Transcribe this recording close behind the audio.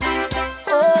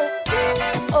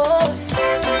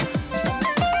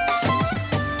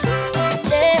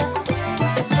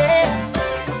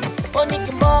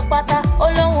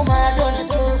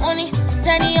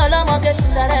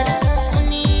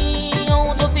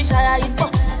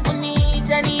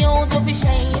fi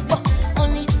shame.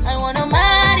 Only I wanna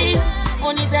marry you.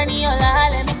 Only Danny Ola,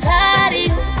 let me carry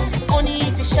you. Only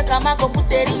if you shake, I'ma go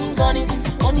put a ring on it.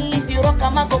 Only if you rock,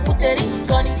 I'ma go put a ring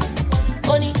on it.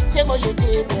 Only Chebo le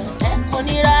debe,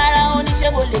 only rara, only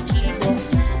Chebo le kibo.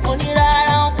 Only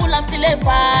rara, pull I'm still a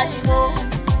virgin, no.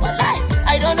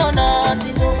 I don't know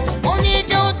nothing, no. Only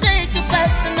don't take it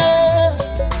personal.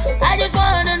 I just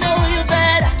wanna know you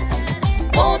better.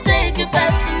 Don't take it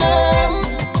personal.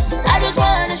 I just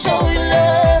wanna show you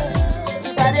love.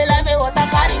 If I dey like me, what I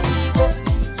carry me go.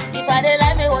 If I dey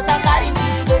like me, what I carry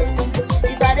me go.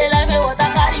 If I dey like me, what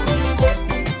I carry me go.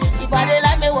 If I dey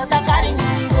like me, what I carry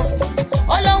me go.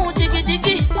 Olohun tiki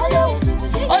tiki,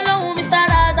 Olohun Mr.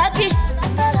 Razaki,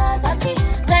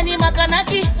 Kenny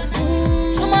Makanaki,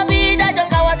 Shuma be Dajo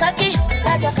Kawasaki.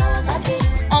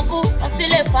 Uncle, I'm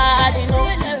still a virgin, no.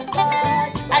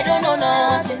 I don't know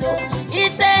nothing, no. He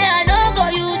say I don't go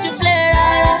use you play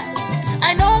rara.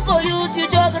 I don't go use you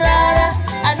jog rara.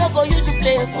 I don't go use you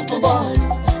play football.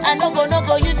 I don't go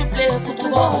use you play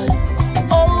football.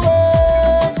 Oh,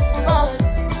 football.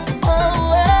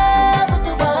 Oh,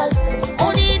 football.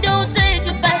 Only don't take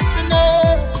it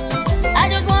personal. I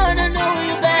just wanna know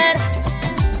you better.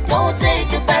 Don't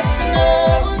take it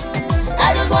personal.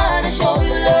 I just wanna show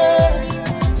you love.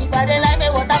 If I dey like me,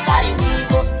 what I carry me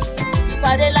go. If I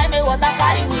dey like me, what I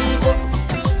carry me go.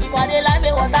 If I dey like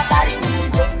me, what I carry me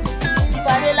go. If I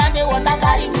dey like me, what I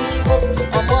carry me go.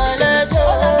 I'm gonna go.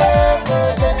 I'm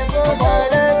gonna go. I'm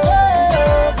gonna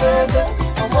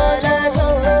go.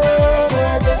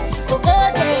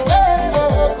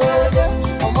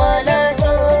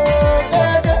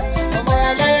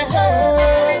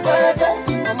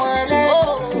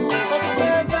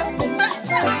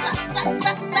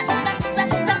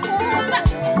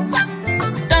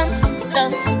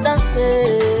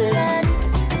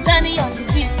 Danny on the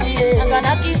beat, yeah.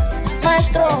 Naganaki,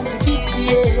 maestro on the beat,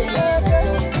 yeah.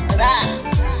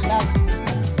 That's it.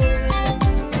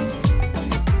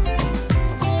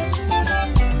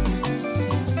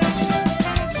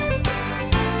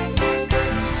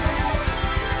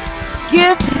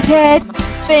 Gifted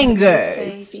fingers.